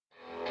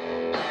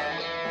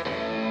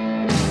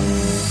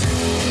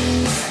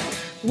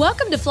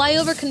Welcome to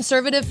Flyover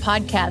Conservative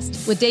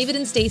Podcast with David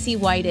and Stacey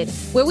Whited,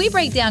 where we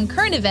break down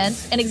current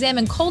events and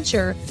examine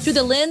culture through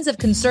the lens of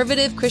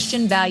conservative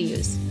Christian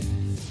values.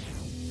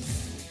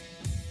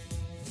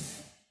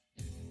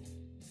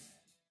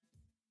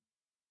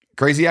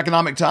 Crazy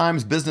economic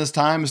times, business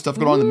times, stuff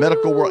going on in the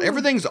medical world.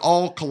 Everything's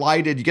all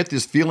collided. You get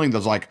this feeling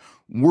that's like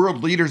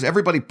world leaders,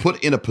 everybody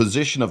put in a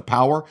position of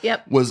power,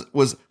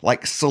 was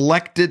like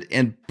selected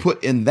and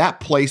put in that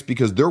place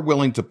because they're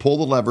willing to pull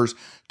the levers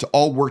to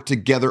all work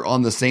together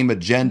on the same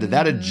agenda.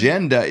 That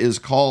agenda is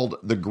called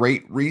the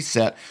Great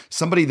Reset.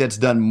 Somebody that's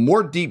done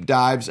more deep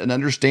dives and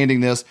understanding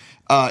this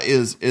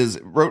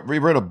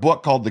wrote a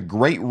book called The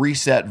Great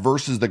Reset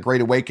versus the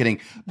Great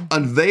Awakening,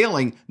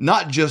 unveiling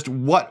not just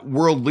what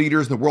world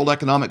leaders, the World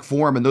Economic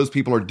Forum, and those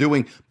people are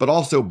doing, but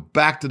also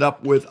backed it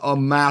up with a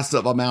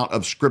massive amount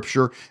of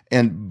scripture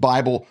and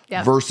Bible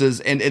verses.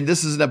 And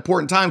this is an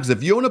important time because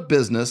if you own a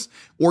business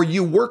or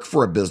you work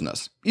for a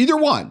business, either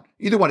one,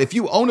 if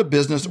you own a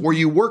business or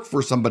you work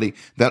for somebody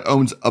that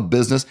owns a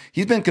business,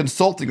 he's been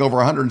consulting over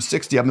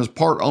 160 of them as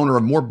part owner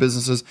of more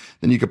businesses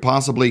than you could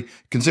possibly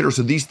consider.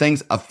 So these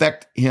things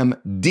affect him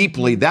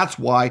deeply. That's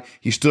why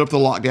he stood up to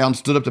lockdown,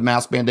 stood up to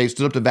mask mandates,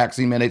 stood up to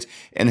vaccine mandates,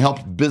 and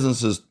helped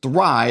businesses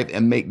thrive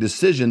and make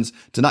decisions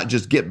to not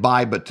just get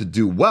by, but to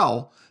do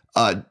well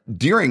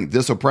during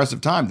this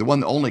oppressive time. The one,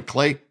 the only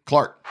Clay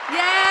Clark. Hey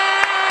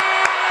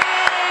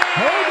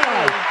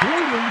guys,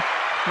 greetings.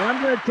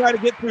 I'm going to try to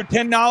get through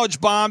 10 knowledge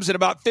bombs in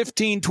about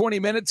 15, 20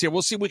 minutes here.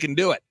 We'll see if we can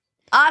do it.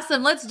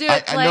 Awesome. Let's do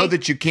it, Clay. I know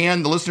that you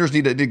can. The listeners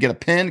need to get a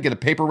pen, get a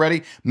paper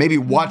ready, maybe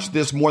watch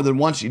this more than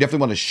once. You definitely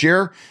want to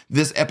share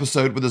this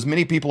episode with as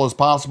many people as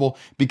possible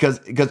because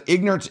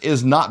ignorance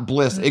is not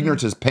bliss.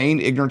 Ignorance is pain.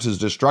 Ignorance is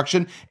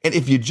destruction. And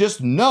if you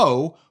just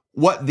know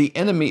what the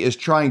enemy is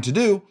trying to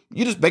do,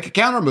 you just make a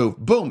counter move,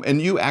 boom,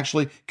 and you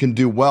actually can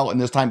do well in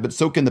this time, but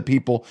so can the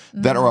people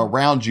that are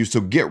around you.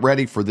 So get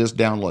ready for this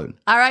download.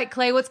 All right,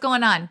 Clay, what's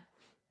going on?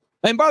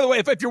 And by the way,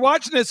 if you're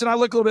watching this and I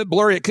look a little bit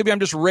blurry, it could be I'm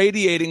just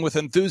radiating with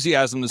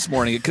enthusiasm this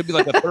morning. It could be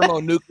like a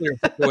thermonuclear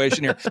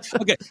situation here.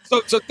 Okay,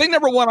 so thing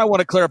number one I want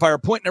to clarify, or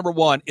point number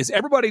one, is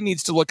everybody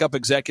needs to look up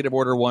Executive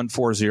Order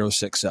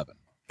 14067.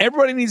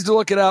 Everybody needs to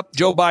look it up.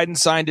 Joe Biden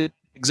signed it.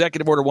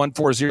 Executive Order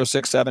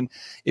 14067.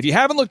 If you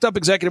haven't looked up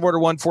Executive Order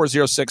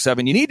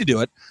 14067, you need to do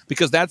it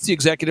because that's the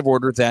executive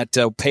order that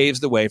paves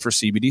the way for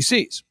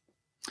CBDCs.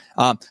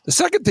 The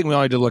second thing we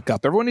all need to look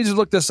up, everyone needs to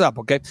look this up,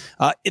 okay?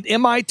 At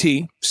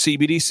MIT,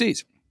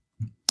 CBDCs.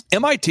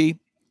 MIT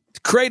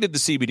created the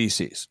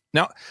CBDCs.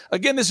 Now,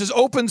 again, this is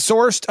open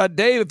sourced.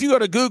 Dave, if you go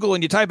to Google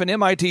and you type in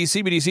MIT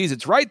CBDCs,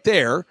 it's right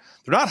there.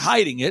 They're not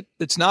hiding it.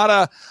 It's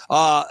not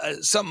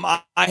something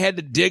I had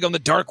to dig on the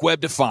dark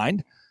web to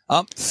find.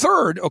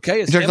 Third,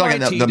 okay, is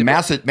MIT,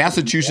 the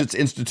Massachusetts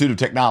Institute of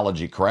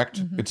Technology,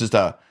 correct? It's just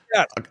a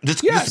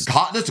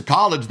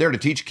college there to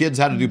teach kids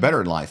how to do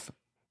better in life.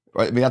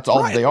 Right? I mean, that's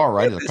all they are,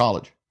 right? It's a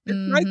college.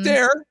 It's right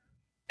there,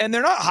 and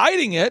they're not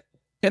hiding it.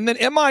 And then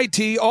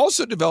MIT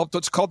also developed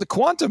what's called the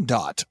quantum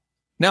dot.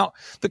 Now,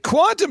 the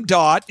quantum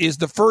dot is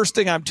the first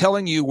thing I'm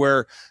telling you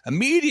where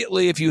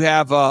immediately if you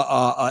have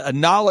a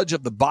knowledge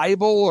of the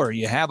Bible or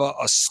you have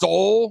a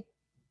soul,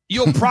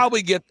 you'll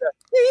probably get that.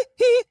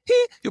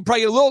 You'll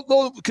probably get a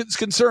little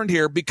concerned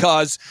here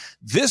because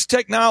this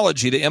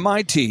technology, the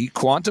MIT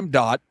quantum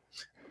dot,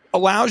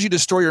 allows you to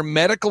store your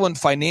medical and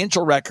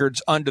financial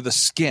records under the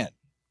skin.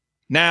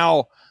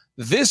 Now,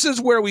 this is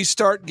where we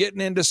start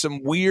getting into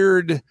some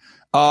weird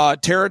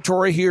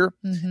territory here.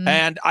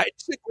 And I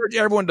just encourage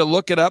everyone to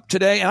look it up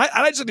today. And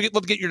I just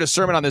love to get your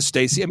discernment on this,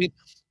 Stacey. I mean,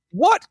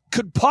 what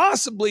could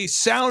possibly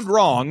sound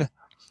wrong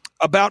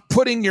about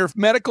putting your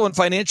medical and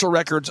financial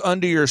records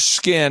under your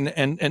skin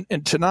and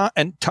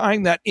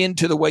tying that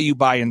into the way you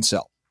buy and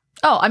sell?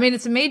 Oh, I mean,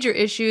 it's a major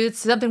issue. It's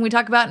something we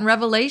talk about in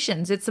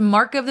Revelations. It's a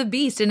mark of the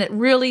beast, and it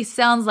really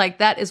sounds like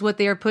that is what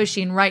they are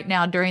pushing right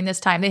now during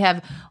this time. They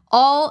have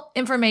all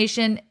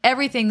information,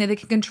 everything that they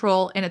can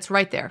control, and it's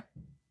right there.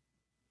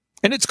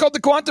 And it's called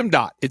the quantum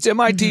dot. It's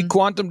MIT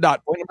quantum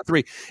dot. Point number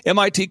 3,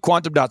 MIT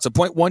quantum dot. So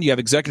point 1, you have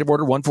Executive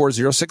Order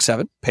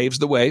 14067, paves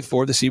the way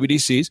for the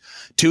CBDCs.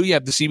 2, you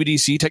have the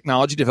CBDC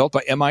technology developed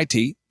by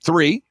MIT.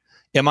 3,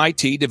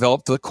 MIT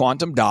developed the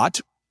quantum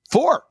dot.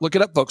 4, look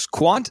it up, folks,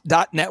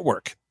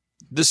 quant.network.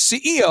 The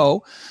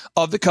CEO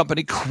of the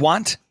company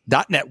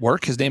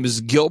Quant.network, his name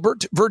is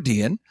Gilbert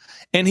Verdian,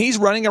 and he's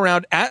running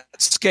around at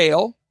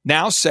scale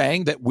now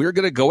saying that we're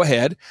going to go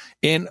ahead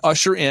and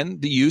usher in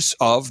the use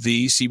of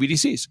the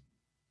CBDCs.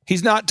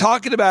 He's not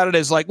talking about it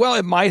as like, well,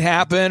 it might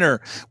happen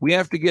or we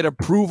have to get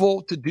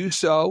approval to do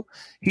so.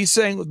 He's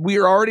saying we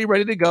are already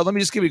ready to go. Let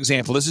me just give you an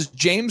example. This is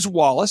James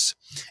Wallace,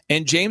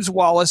 and James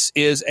Wallace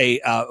is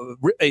a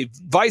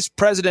vice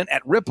president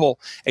at Ripple,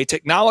 a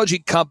technology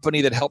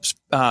company that helps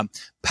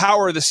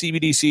power the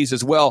CBDCs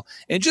as well.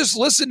 And just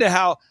listen to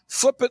how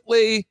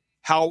flippantly,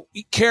 how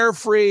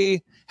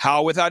carefree,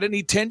 how without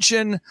any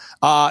tension,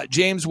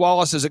 James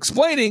Wallace is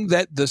explaining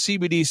that the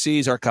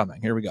CBDCs are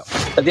coming. Here we go.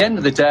 At the end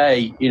of the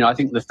day, I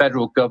think the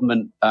federal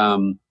government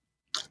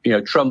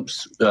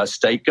Trump's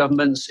state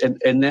governments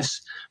in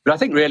this. But I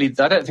think really,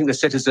 I don't think the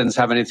citizens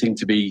have anything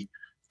to be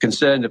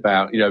concerned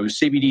about.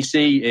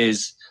 CBDC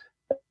is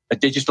a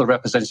digital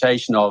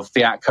representation of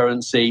fiat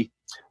currency.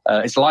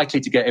 It's likely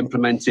to get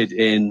implemented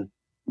in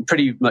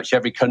pretty much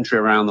every country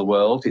around the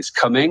world. It's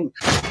coming.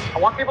 I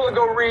want people to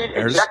go read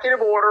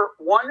Executive Order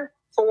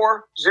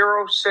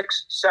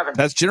 14067.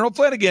 That's General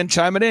Flynn again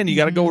chiming in. You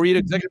got to go read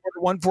Executive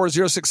Order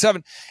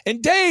 14067.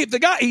 And Dave, the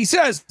guy, he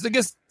says,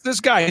 this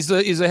guy, he's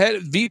the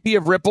head VP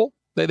of Ripple.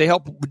 They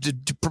help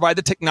to provide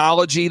the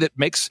technology that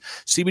makes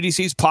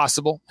CBDCs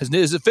possible.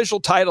 His official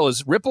title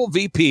is Ripple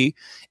VP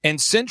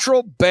and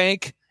Central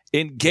Bank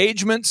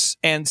Engagements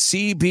and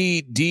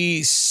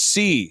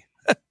CBDC.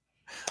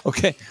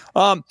 Okay.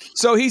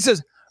 So he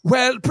says,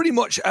 well, pretty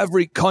much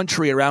every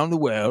country around the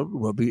world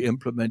will be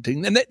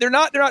implementing, and they're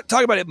not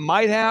talking about it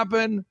might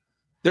happen.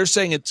 They're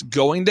saying it's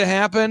going to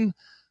happen.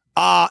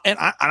 And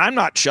I'm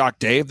not shocked,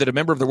 Dave, that a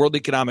member of the World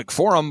Economic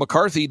Forum,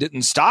 McCarthy,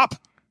 didn't stop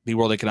the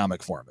World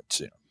Economic Forum.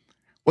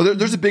 Well,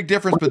 there's a big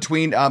difference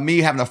between me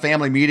having a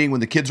family meeting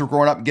when the kids were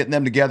growing up and getting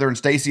them together, and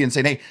Stacy and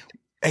saying,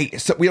 hey,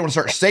 so we want to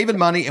start saving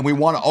money and we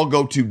want to all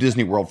go to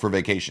Disney World for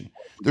vacation.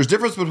 There's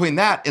difference between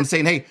that and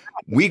saying, hey,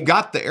 we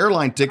got the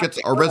airline tickets,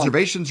 our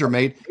reservations are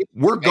made.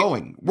 We're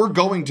going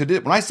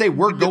to when I say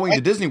we're going to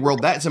Disney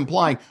World, that's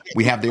implying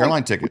we have the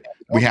airline ticket.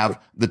 We have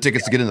the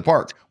tickets to get in the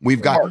park.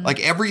 We've got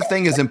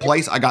everything is in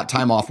place. I got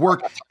time off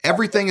work.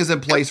 Everything is in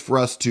place for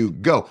us to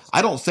go.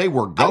 I don't say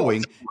we're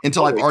going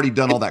until I've already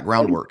done all that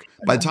groundwork.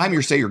 By the time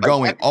you say you're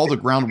going, all the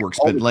groundwork's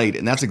been laid.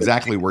 And that's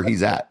exactly where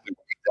he's at.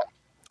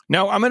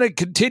 Now, I'm going to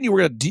continue.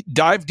 We're going to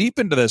dive deep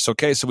into this,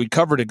 okay? So we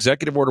covered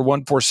Executive Order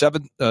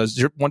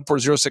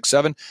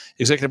 14067,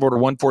 Executive Order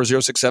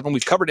 14067.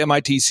 We've covered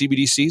MIT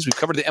CBDCs. We've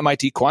covered the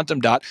MIT Quantum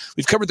Dot.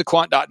 We've covered the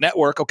Quant Dot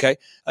Network, okay?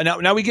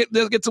 Now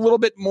it gets a little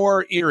bit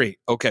more eerie,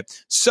 okay?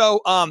 So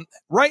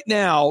right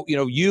now,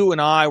 you and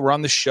I were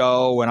on the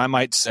show, and I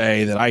might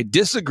say that I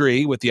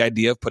disagree with the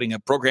idea of putting a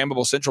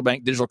programmable central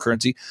bank digital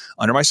currency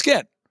under my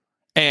skin.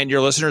 And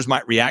your listeners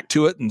might react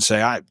to it and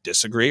say, I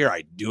disagree, or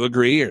I do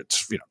agree, or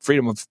it's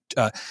freedom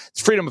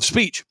of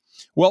speech.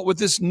 Well, with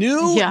this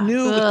new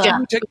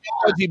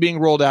technology being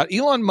rolled out,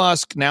 Elon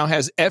Musk now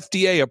has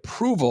FDA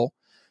approval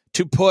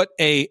to put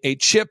a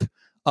chip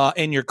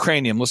in your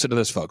cranium. Listen to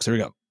this, folks. Here we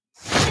go.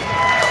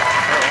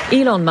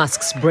 Elon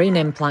Musk's brain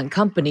implant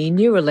company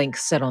Neuralink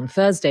said on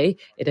Thursday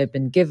it had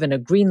been given a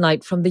green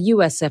light from the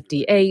US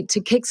FDA to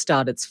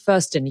kickstart its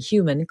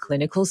first-in-human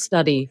clinical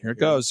study. Here it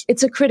goes.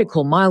 It's a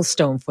critical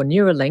milestone for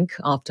Neuralink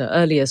after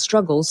earlier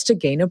struggles to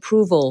gain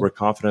approval. We're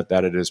confident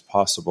that it is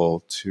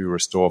possible to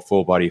restore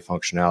full-body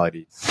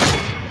functionality.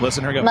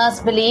 Listen, here we go.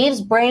 Musk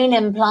believes brain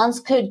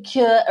implants could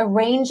cure a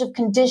range of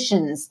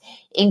conditions,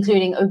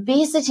 including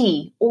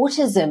obesity,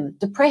 autism,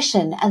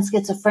 depression, and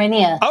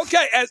schizophrenia.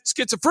 Okay,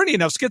 schizophrenia.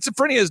 Now,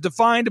 schizophrenia is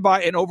defined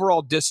by an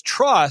overall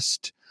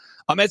distrust.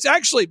 It's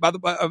actually, by the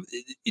way,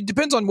 it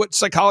depends on what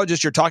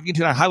psychologist you're talking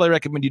to. And I highly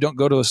recommend you don't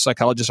go to a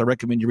psychologist. I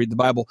recommend you read the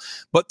Bible.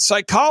 But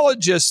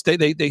psychologists,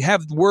 they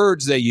have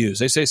words they use.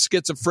 They say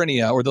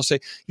schizophrenia, or they'll say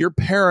you're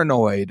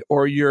paranoid,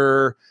 or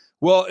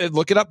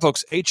look it up,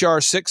 folks,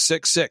 HR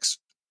 666.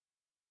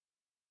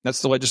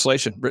 That's the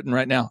legislation written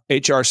right now,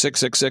 HR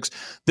 666.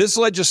 This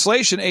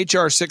legislation,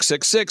 HR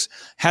 666,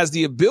 has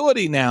the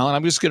ability now, and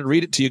I'm just going to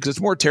read it to you because it's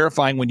more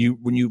terrifying when you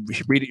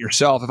read it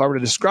yourself. If I were to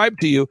describe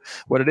to you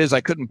what it is, I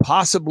couldn't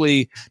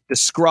possibly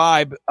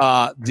describe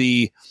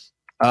the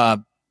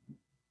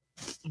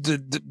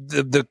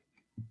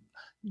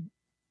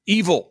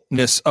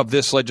evilness of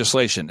this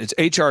legislation. It's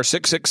HR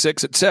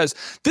 666. It says,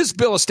 this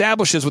bill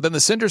establishes within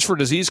the Centers for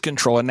Disease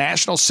Control a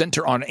National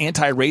Center on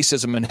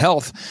Anti-Racism and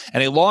Health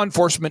and a law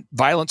enforcement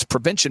violence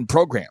prevention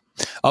program.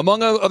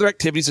 Among other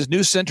activities, this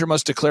new center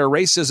must declare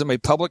racism a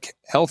public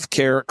health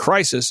care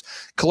crisis,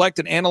 collect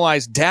and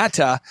analyze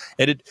data,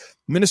 and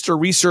administer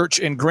research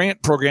and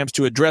grant programs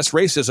to address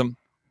racism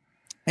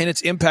and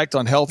its impact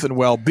on health and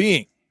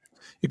well-being.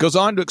 It goes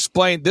on to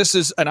explain this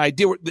is an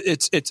idea.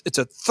 It's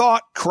a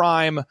thought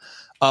crime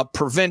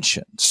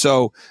prevention.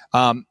 So,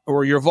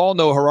 or Yuval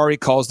Noah Harari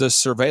calls this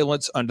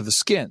surveillance under the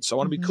skin. So I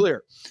want to be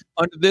clear.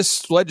 Under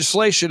this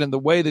legislation and the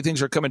way that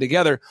things are coming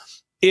together,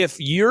 if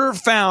you're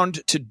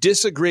found to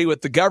disagree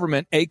with the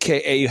government,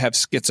 aka you have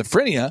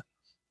schizophrenia,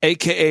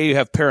 aka you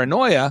have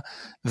paranoia,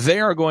 they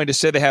are going to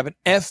say they have an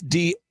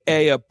FDA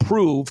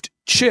approved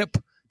chip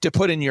to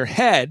put in your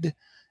head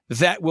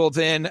that will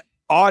then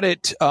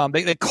audit.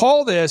 They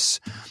call this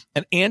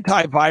an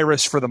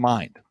antivirus for the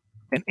mind.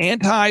 An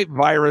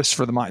antivirus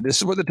for the mind. This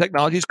is what the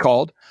technology is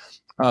called.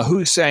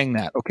 Who's saying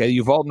that? Okay,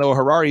 Yuval Noah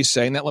Harari is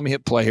saying that. Let me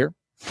hit play here.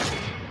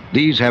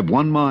 These have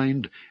one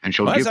mind and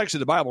shall give... That's actually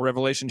the Bible,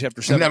 Revelation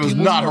chapter 7. And that was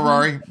not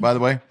Harari, by the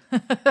way.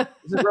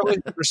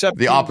 Revelation chapter 17,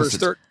 the opposite.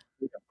 Verse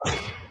 13.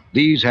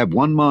 These have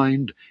one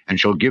mind and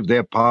shall give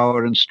their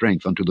power and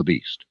strength unto the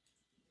beast.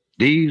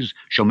 These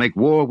shall make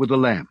war with the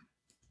Lamb,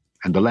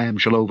 and the Lamb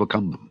shall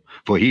overcome them.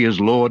 For he is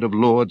Lord of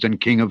lords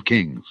and King of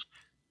kings.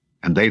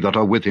 And they that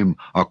are with him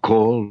are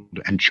called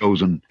and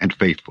chosen and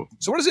faithful.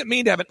 So what does it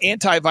mean to have an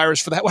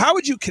antivirus for that? Well, how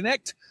would you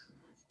connect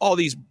all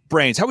these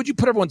brains? How would you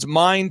put everyone's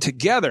mind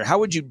together? How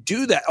would you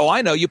do that? Oh,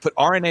 I know. You put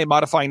RNA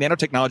modifying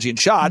nanotechnology in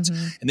shots,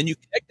 and then you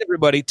connect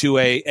everybody to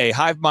a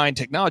hive mind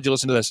technology.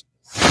 Listen to this.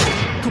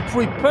 To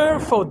prepare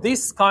for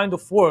this kind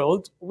of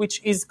world,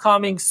 which is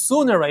coming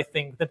sooner, I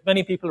think, than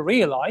many people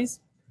realize,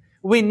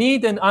 we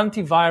need an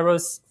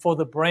antivirus for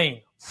the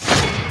brain.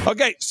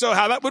 Okay, so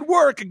how that would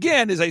work,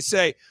 again, is they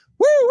say,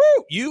 woo,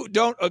 you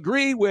don't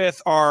agree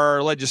with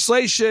our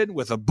legislation,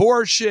 with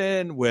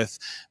abortion, with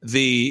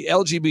the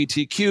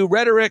LGBTQ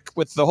rhetoric,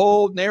 with the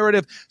whole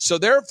narrative. So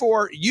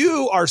therefore,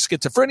 you are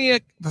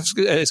schizophrenic,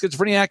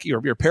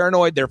 you're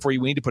paranoid. Therefore, we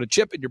need to put a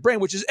chip in your brain,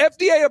 which is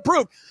FDA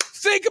approved.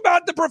 Think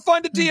about the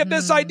profundity of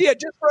this idea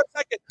just for a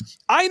second.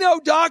 I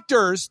know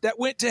doctors that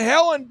went to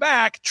hell and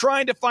back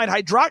trying to find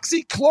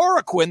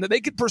hydroxychloroquine that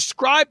they could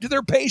prescribe to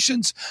their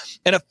patients,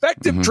 an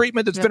effective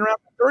treatment that's been around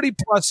for 30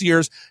 plus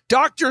years.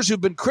 Doctors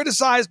who've been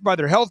criticized by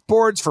their health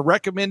boards for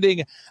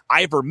recommending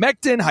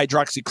ivermectin,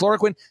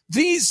 hydroxychloroquine.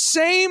 These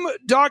same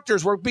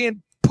doctors were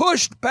being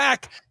pushed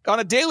back on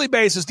a daily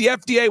basis. The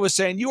FDA was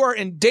saying, you are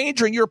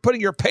endangering, you're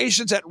putting your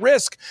patients at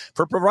risk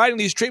for providing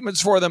these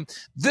treatments for them.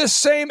 This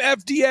same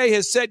FDA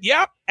has said,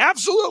 yep,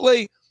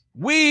 absolutely.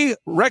 We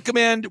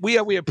recommend, we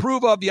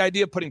approve of the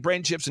idea of putting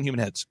brain chips in human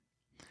heads.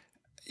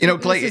 You know,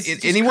 Clay,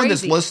 anyone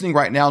that's listening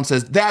right now and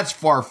says, that's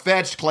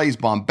far-fetched, Clay's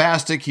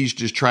bombastic, he's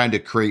just trying to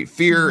create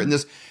fear in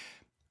this,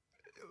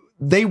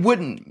 they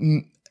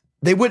wouldn't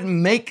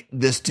make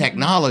this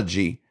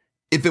technology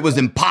if it was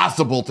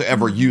impossible to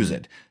ever use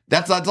it.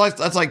 That's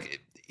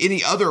like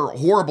any other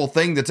horrible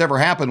thing that's ever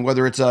happened,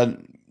 whether it's a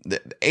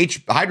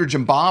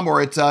hydrogen bomb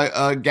or it's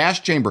a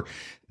gas chamber.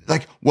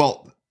 Like,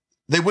 well,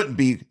 they wouldn't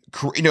be,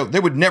 they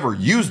would never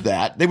use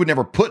that. They would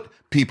never put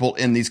people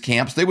in these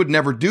camps. They would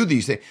never do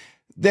these things.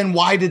 Then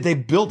why did they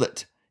build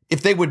it?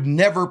 If they would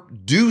never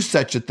do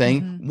such a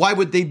thing, why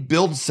would they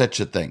build such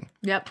a thing?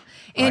 Yep.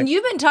 And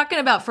you've been talking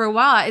about for a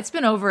while, it's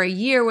been over a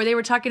year where they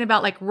were talking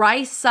about like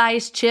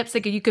rice-sized chips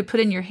that you could put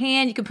in your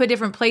hand, you could put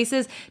different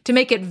places to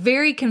make it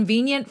very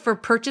convenient for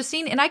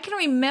purchasing. And I can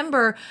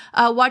remember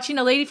watching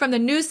a lady from the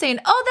news saying,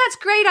 oh, that's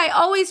great. I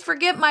always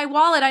forget my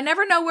wallet. I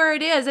never know where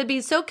it is. It'd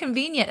be so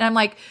convenient. And I'm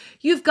like,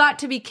 you've got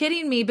to be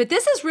kidding me. But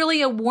this is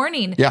really a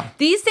warning. Yeah.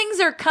 These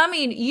things are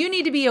coming. You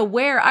need to be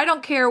aware. I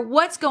don't care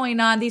what's going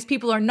on. These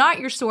people are not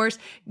your source.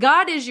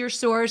 God is your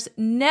source.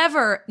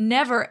 Never,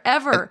 never,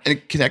 ever.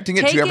 And connecting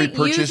it to every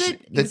purchase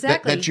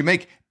that you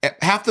make.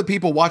 Half the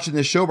people watching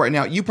this show right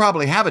now, you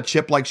probably have a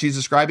chip like she's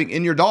describing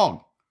in your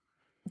dog.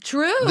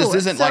 True. This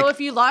isn't so like, if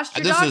you lost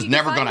your dog, this is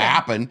never going to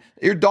happen.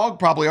 Your dog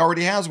probably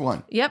already has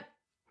one. Yep.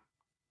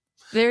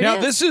 There it now,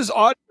 is. this is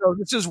audio.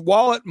 This is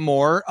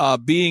Walletmore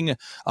being, and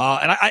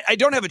I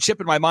don't have a chip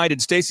in my mind,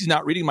 and Stacey's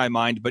not reading my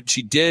mind, but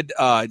she did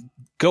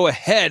go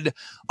ahead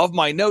of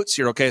my notes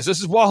here. Okay, so this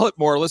is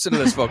Walletmore. Listen to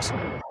this, folks.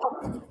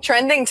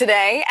 Trending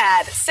today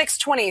at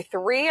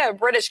 6:23, a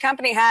British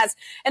company has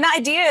an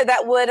idea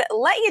that would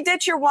let you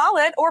ditch your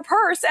wallet or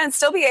purse and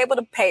still be able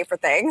to pay for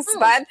things.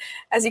 But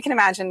as you can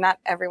imagine, not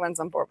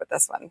everyone's on board with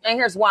this one. And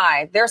here's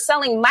why. They're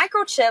selling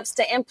microchips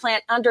to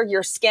implant under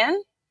your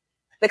skin.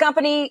 The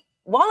company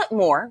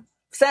Walletmore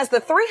says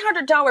the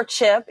 $300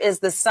 chip is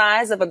the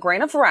size of a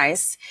grain of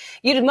rice.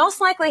 You'd most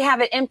likely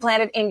have it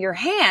implanted in your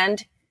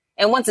hand.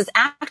 And once it's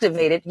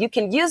activated, you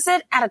can use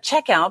it at a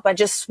checkout by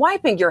just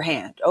swiping your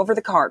hand over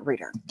the card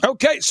reader.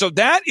 Okay, so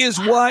that is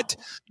what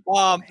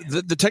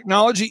the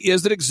technology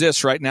is that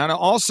exists right now. Now,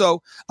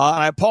 also, and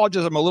I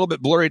apologize, I'm a little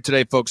bit blurry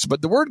today, folks,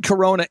 but the word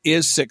corona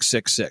is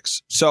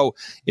 666. So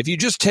if you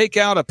just take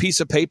out a piece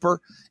of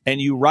paper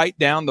and you write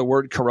down the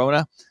word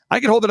corona, I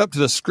could hold it up to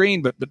the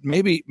screen, but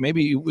maybe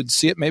you would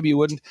see it, maybe you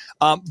wouldn't.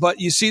 But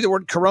you see the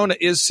word corona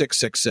is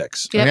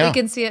 666. Yeah, you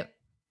can see it.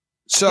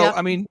 So,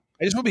 I mean,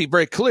 I just want to be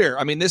very clear.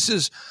 I mean, this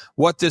is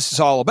what this is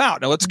all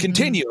about. Now, let's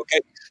continue, okay?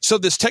 So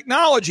this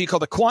technology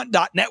called the quant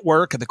dot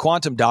network and the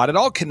quantum dot, it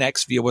all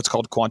connects via what's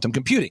called quantum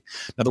computing.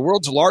 Now, the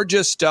world's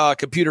largest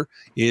computer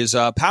is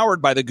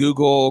powered by the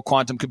Google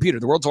quantum computer.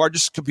 The world's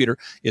largest computer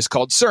is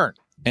called CERN,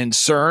 and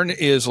CERN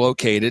is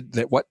located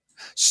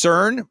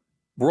CERN,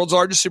 world's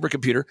largest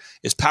supercomputer,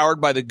 is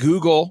powered by the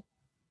Google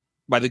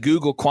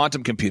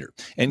quantum computer.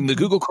 And the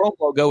Google Chrome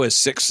logo is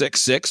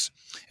 666.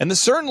 And the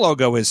CERN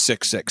logo is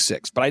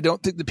 666, but I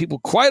don't think that people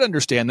quite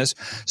understand this.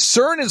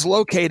 CERN is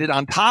located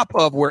on top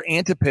of where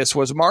Antipas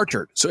was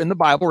martyred. So in the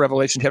Bible,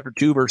 Revelation chapter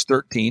 2, verse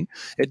 13,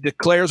 it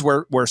declares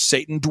where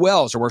Satan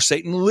dwells or where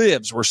Satan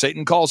lives, where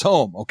Satan calls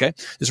home, okay?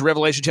 This is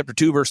Revelation chapter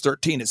 2, verse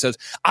 13. It says,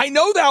 I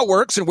know thou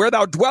works and where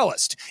thou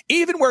dwellest,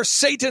 even where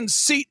Satan's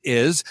seat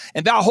is,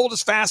 and thou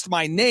holdest fast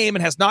my name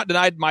and hast not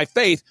denied my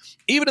faith,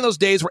 even in those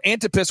days where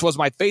Antipas was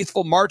my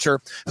faithful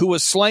martyr, who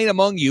was slain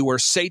among you where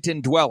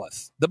Satan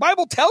dwelleth. The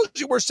Bible tells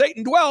you where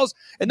Satan dwells,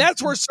 and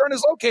that's where CERN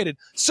is located.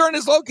 CERN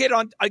is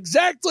located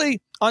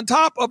exactly on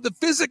top of the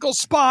physical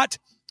spot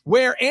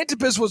where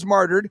Antipas was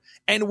martyred,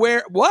 and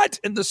where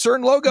And the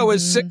CERN logo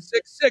is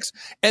 666.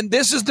 And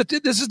this is the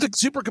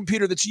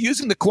supercomputer that's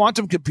using the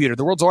quantum computer,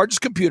 the world's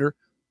largest computer,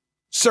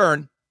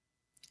 CERN,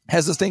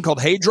 has this thing called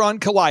Hadron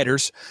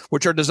Colliders,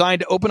 which are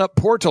designed to open up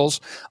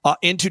portals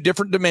into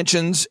different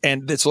dimensions,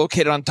 and it's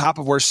located on top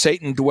of where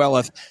Satan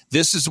dwelleth.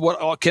 This is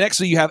what connects.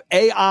 So you have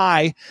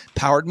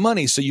AI-powered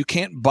money, so you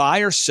can't buy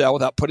or sell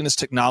without putting this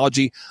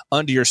technology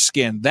under your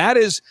skin. That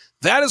is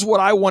what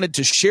I wanted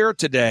to share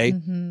today.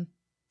 Mm-hmm.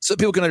 So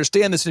people can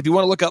understand this. And if you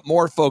want to look up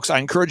more, folks, I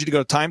encourage you to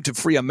go to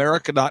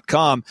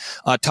timetofreeamerica.com,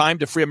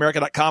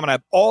 timetofreeamerica.com, and I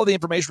have all the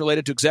information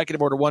related to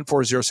Executive Order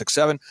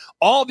 14067,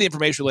 all the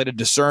information related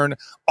to CERN,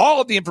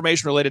 all of the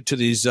information related to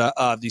these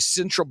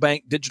central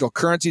bank digital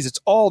currencies.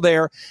 It's all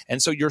there.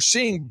 And so you're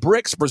seeing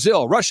BRICS,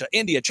 Brazil, Russia,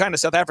 India, China,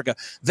 South Africa.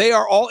 They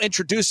are all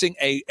introducing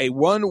a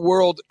one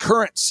world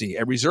currency,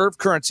 a reserve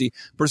currency.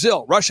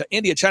 Brazil, Russia,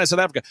 India, China, South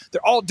Africa.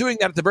 They're all doing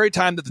that at the very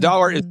time that the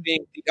dollar is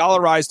being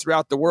de-dollarized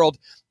throughout the world.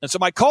 And so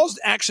my calls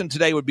to action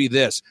today would be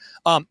this.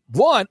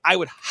 One, I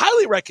would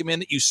highly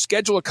recommend that you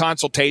schedule a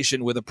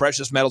consultation with a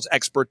precious metals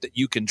expert that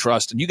you can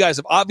trust. And you guys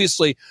have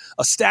obviously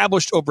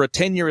established over a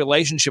 10-year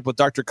relationship with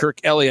Dr. Kirk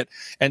Elliott.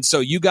 And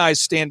so you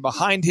guys stand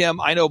behind him.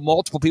 I know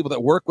multiple people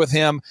that work with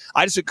him.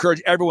 I just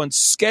encourage everyone,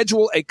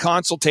 schedule a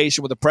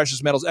consultation with a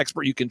precious metals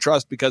expert you can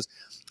trust, because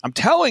I'm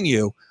telling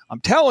you,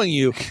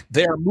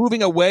 they are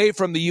moving away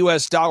from the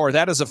U.S. dollar.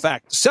 That is a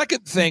fact.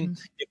 Second thing,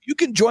 if you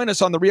can join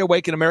us on the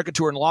Reawaken America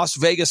Tour in Las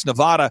Vegas,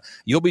 Nevada,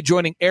 you'll be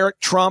joining Eric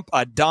Trump,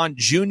 Don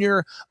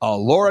Jr.,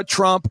 Laura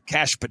Trump,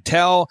 Kash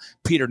Patel,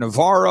 Peter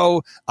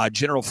Navarro,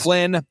 General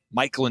Flynn,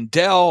 Mike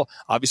Lindell,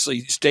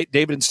 obviously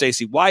David and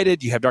Stacey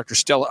Whited. You have Dr.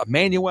 Stella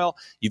Emanuel.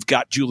 You've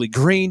got Julie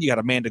Green. You got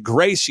Amanda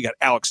Grace. You got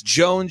Alex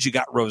Jones. You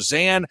got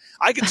Roseanne.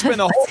 I can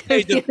spend the whole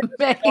day just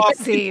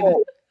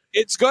people.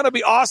 It's going to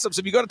be awesome.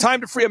 So if you go to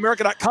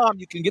timetofreeamerica.com,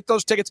 you can get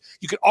those tickets.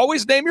 You can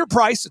always name your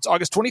price. It's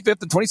August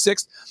 25th and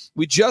 26th.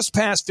 We just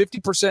passed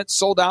 50%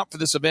 sold out for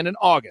this event in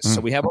August.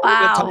 So we have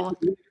time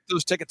to get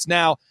those tickets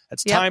now.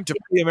 That's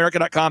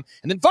timetofreeamerica.com.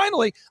 And then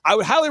finally, I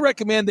would highly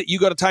recommend that you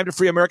go to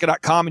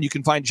timetofreeamerica.com and you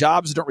can find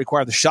jobs that don't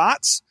require the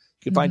shots.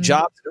 You can find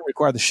jobs that don't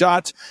require the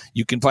shots.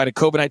 You can find a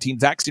COVID-19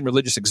 vaccine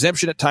religious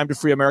exemption at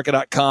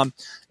timetofreeamerica.com.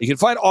 You can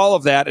find all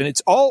of that, and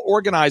it's all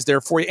organized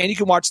there for you. And you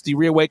can watch the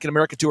Reawaken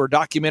America Tour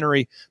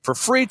documentary for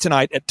free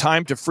tonight at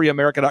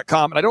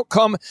timetofreeamerica.com. And I don't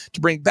come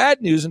to bring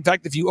bad news. In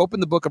fact, if you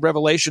open the book of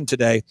Revelation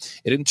today,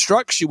 it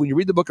instructs you when you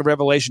read the book of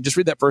Revelation, just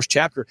read that first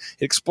chapter.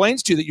 It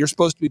explains to you that you're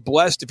supposed to be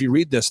blessed if you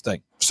read this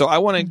thing. So I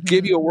want to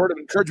give you a word of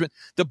encouragement.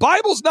 The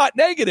Bible's not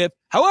negative.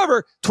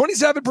 However,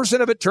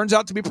 27% of it turns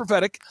out to be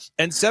prophetic,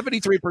 and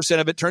 73%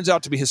 of it turns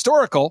out to be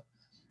historical.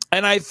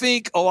 And I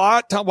think a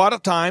lot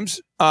of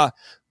times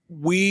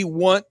we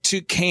want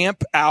to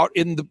camp out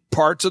in the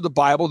parts of the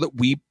Bible that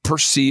we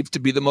perceive to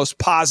be the most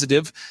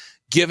positive,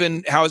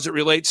 given how as it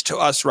relates to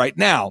us right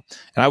now.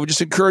 And I would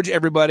just encourage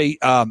everybody,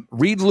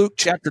 read Luke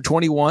chapter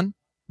 21,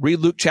 read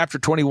Luke chapter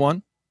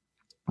 21,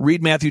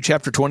 read Matthew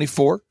chapter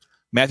 24,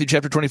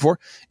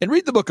 and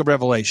read the book of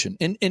Revelation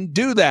and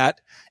do that.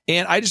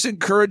 And I just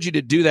encourage you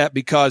to do that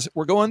because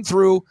we're going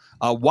through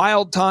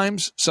wild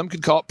times. Some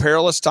could call it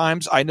perilous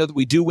times. I know that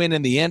we do win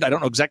in the end. I don't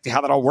know exactly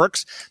how that all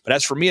works. But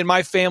as for me and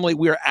my family,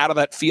 we are out of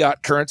that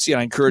fiat currency. And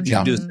I encourage you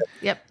to do that.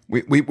 Yep.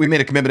 We made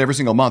a commitment every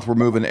single month. We're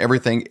moving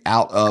everything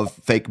out of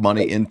fake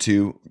money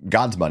into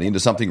God's money, into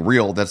something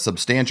real that's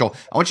substantial.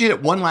 I want you to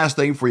hit one last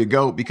thing before you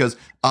go, because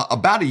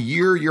about a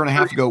year and a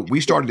half ago, we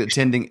started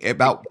attending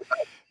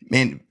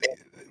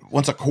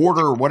once a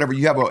quarter or whatever,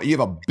 you have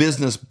a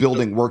business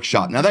building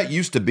workshop. Now that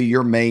used to be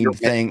your main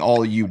thing.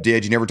 All you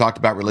did, you never talked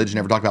about religion,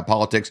 never talked about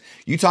politics.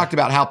 You talked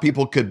about how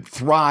people could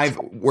thrive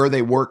where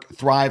they work,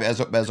 thrive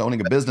as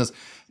owning a business.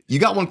 You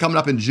got one coming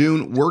up in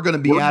June. We're going to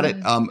be at it.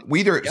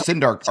 We either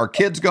send our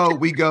kids go,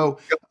 we go.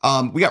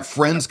 We got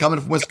friends coming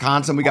from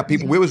Wisconsin. We got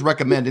people. We always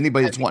recommend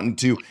anybody that's wanting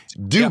to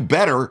do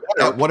better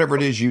at whatever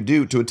it is you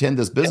do to attend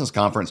this business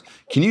conference.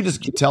 Can you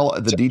just tell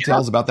the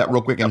details about that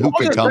real quick and who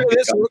can come?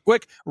 This real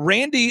quick.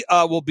 Randy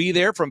will be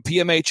there from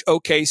PMH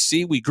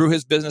OKC. We grew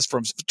his business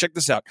from, check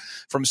this out,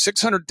 from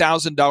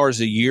 $600,000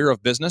 a year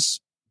of business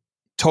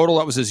total.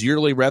 That was his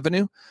yearly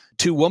revenue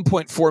to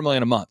 $1.4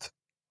 million a month.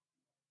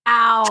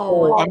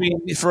 Ow. I mean,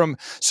 from a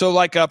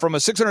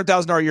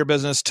 $600,000 a year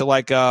business to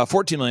like a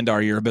 $14 million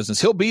a year business.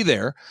 He'll be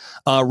there.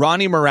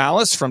 Ronnie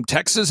Morales from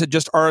Texas had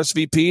just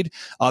RSVP'd.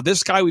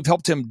 This guy, we've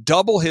helped him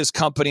double his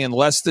company in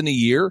less than a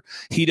year.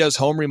 He does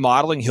home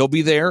remodeling. He'll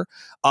be there.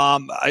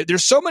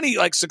 There's so many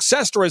like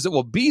success stories that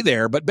will be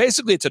there, but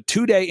basically it's a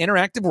 2-day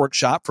interactive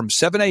workshop from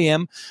 7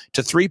 a.m.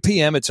 to 3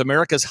 p.m. It's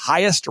America's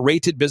highest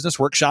rated business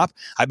workshop.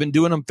 I've been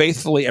doing them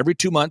faithfully every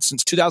 2 months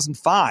since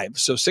 2005.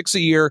 So 6 a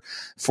year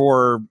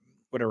for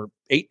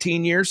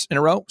 18 years in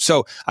a row.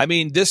 So, I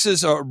mean, this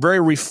is a very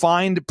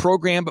refined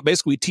program, but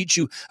basically we teach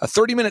you a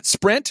 30-minute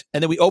sprint,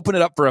 and then we open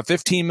it up for a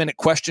 15-minute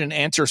question and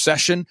answer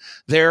session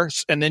there.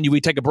 And then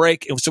we take a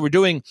break. And so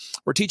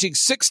we're teaching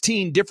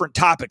 16 different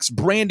topics: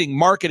 branding,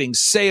 marketing,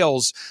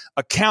 sales,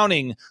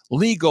 accounting,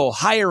 legal,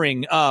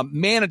 hiring,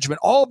 management.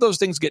 All of those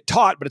things get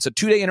taught, but it's a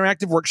 2-day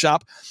interactive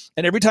workshop.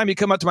 And every time you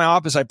come up to my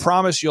office, I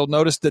promise you'll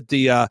notice that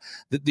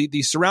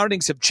the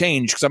surroundings have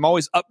changed because I'm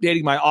always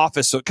updating my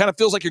office. So it kind of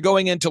feels like you're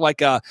going into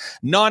like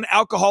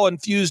non-alcohol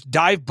infused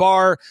dive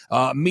bar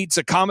meets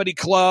a comedy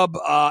club.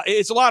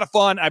 It's a lot of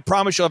fun. I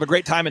promise you'll have a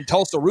great time in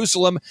Tulsa,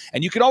 Jerusalem.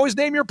 And you can always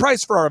name your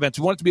price for our events.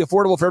 We want it to be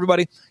affordable for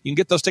everybody. You can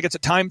get those tickets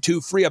at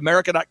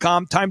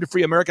timetofreeamerica.com,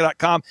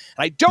 timetofreeamerica.com.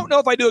 And I don't know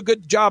if I do a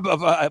good job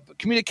of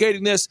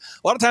communicating this.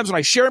 A lot of times when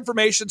I share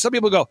information, some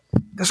people go,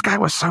 this guy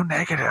was so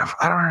negative.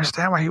 I don't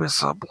understand why he was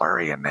so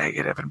blurry and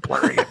negative and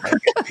blurry and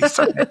negative. He's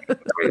so negative.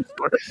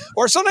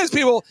 Or sometimes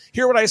people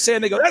hear what I say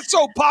and they go, that's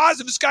so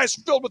positive. This guy's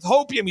filled with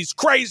hopium. He's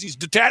crazy. He's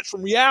detached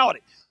from reality.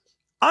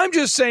 I'm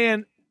just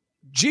saying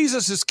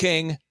Jesus is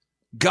king.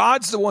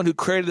 God's the one who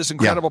created this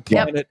incredible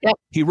planet. Yep.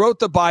 He wrote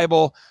the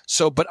Bible.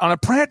 But on a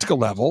practical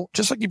level,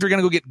 just like if you're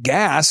going to go get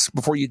gas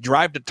before you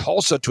drive to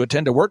Tulsa to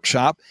attend a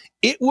workshop,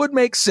 it would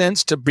make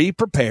sense to be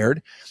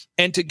prepared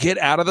and to get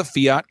out of the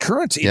fiat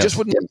currency. It just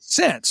wouldn't make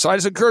sense. So I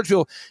just encourage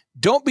people,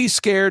 don't be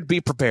scared, be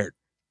prepared.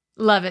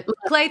 Love it.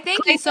 Clay,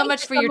 thank you so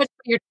much for your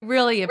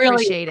really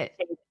appreciate it.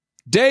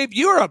 Dave,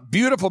 you're a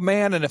beautiful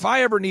man, and if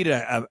I ever need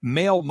a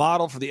male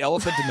model for the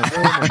elephant in the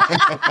room,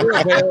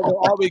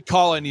 I'll be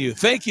calling you.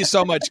 Thank you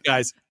so much,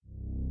 guys.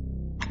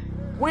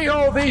 We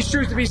hold these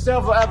truths to be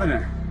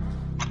self-evident.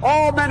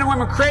 All men and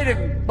women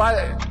created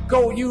by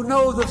you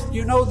know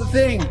the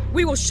thing.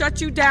 We will shut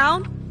you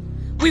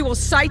down. We will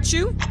cite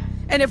you,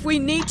 and if we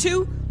need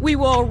to, we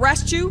will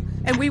arrest you,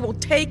 and we will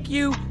take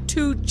you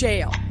to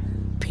jail.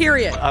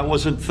 Period. I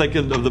wasn't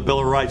thinking of the Bill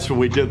of Rights when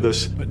we did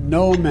this. But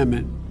no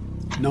amendment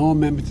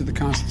to the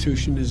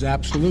Constitution is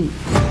absolute.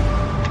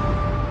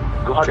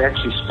 God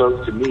actually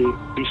spoke to me.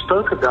 He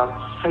spoke about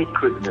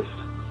sacredness.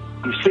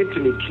 He said to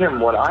me, Kim,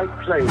 what I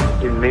place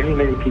in many,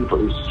 many people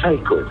is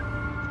sacred.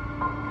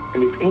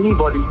 And if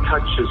anybody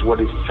touches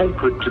what is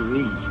sacred to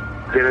me,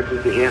 then it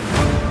is the end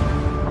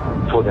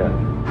for them.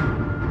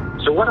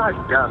 So what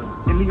I've done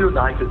in the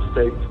United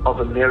States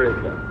of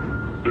America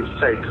is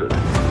sacred.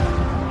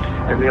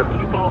 And there are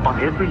people on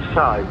every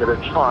side that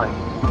are trying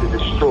to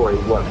destroy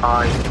what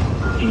I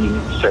deem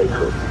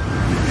sacred.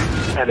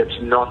 And it's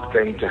not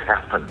going to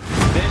happen.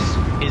 This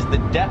is the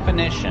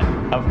definition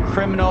of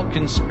criminal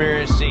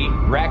conspiracy,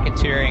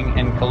 racketeering,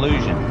 and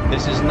collusion.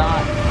 This is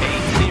not a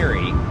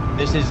theory.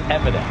 This is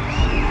evidence.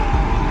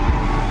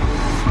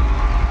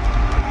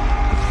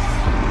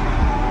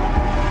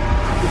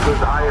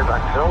 Because I have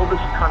upheld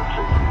this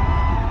country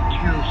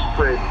to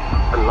spread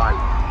a light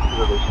to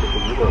the rest of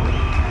the world.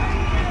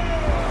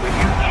 When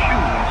you choose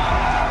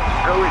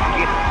to go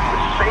against the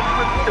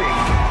sacred thing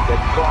that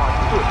God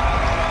put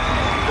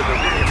to the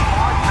very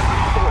heart and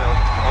the soil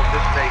of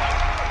this nation,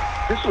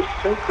 this was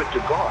sacred to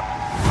God.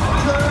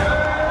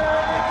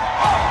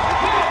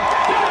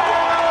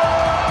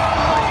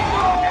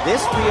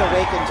 This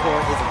Reawaken tour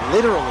is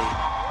literally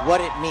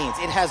what it means.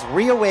 It has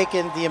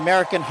reawakened the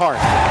American heart.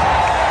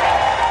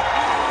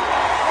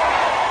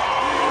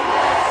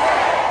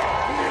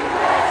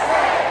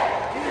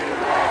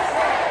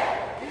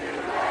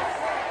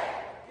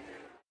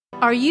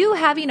 Are you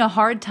having a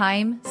hard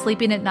time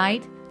sleeping at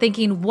night,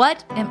 thinking,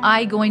 what am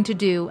I going to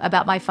do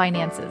about my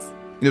finances?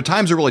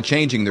 Times are really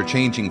changing. They're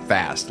changing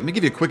fast. Let me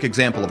give you a quick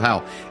example of how.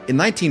 In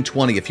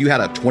 1920, if you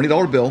had a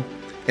 $20 bill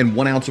and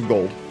 1 ounce of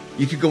gold,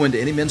 you could go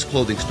into any men's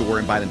clothing store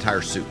and buy an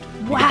entire suit.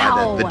 Wow. You could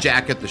buy the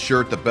jacket, the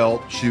shirt, the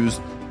belt, shoes,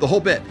 the whole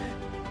bit.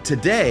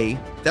 Today,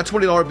 that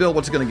 $20 bill,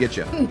 what's it going to get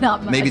you?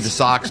 Not much. Maybe the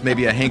socks,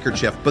 maybe a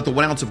handkerchief, but the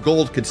 1 ounce of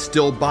gold could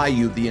still buy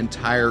you the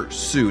entire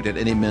suit at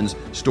any men's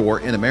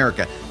store in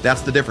America.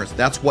 That's the difference.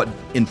 That's what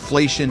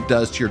inflation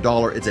does to your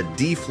dollar. It's a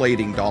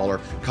deflating dollar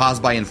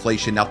caused by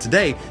inflation. Now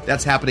today,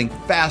 that's happening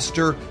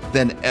faster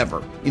than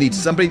ever. You need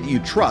somebody that you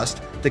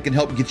trust that can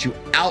help get you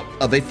out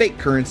of a fake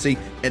currency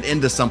and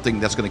into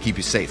something that's going to keep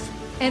you safe.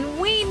 And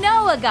we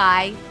know a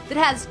guy that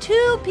has 2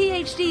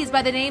 PhDs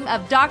by the name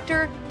of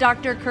Dr.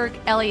 Kirk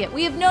Elliott.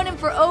 We have known him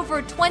for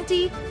over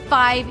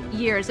 25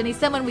 years, and he's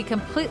someone we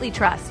completely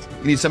trust.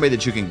 You need somebody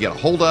that you can get a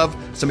hold of,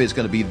 somebody that's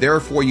going to be there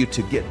for you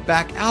to get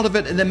back out of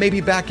it, and then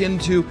maybe back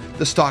into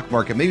the stock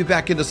market, maybe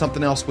back into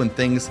something else when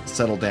things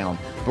settle down.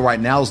 But right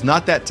now is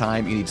not that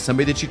time. You need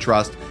somebody that you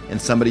trust and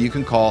somebody you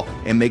can call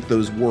and make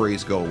those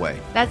worries go away.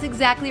 That's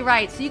exactly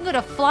right. So you can go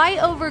to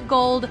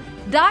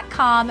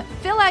flyovergold.com,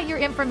 fill out your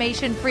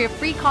information for a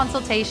free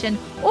consultation,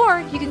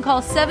 or you can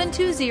call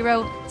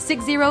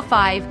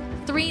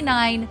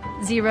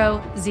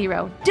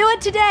 720-605-3900. Do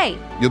it today.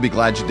 You'll be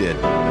glad you did.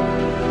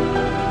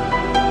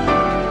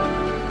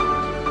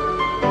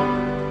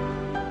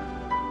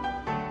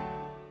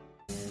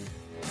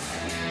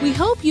 We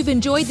hope you've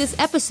enjoyed this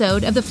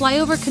episode of the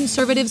Flyover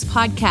Conservatives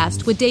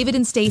podcast with David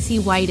and Stacey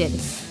Whited.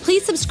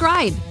 Please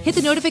subscribe, hit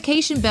the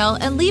notification bell,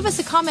 and leave us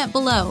a comment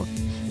below.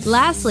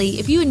 Lastly,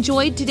 if you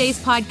enjoyed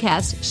today's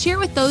podcast, share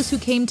with those who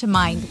came to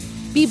mind.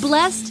 Be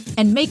blessed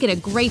and make it a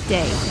great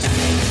day.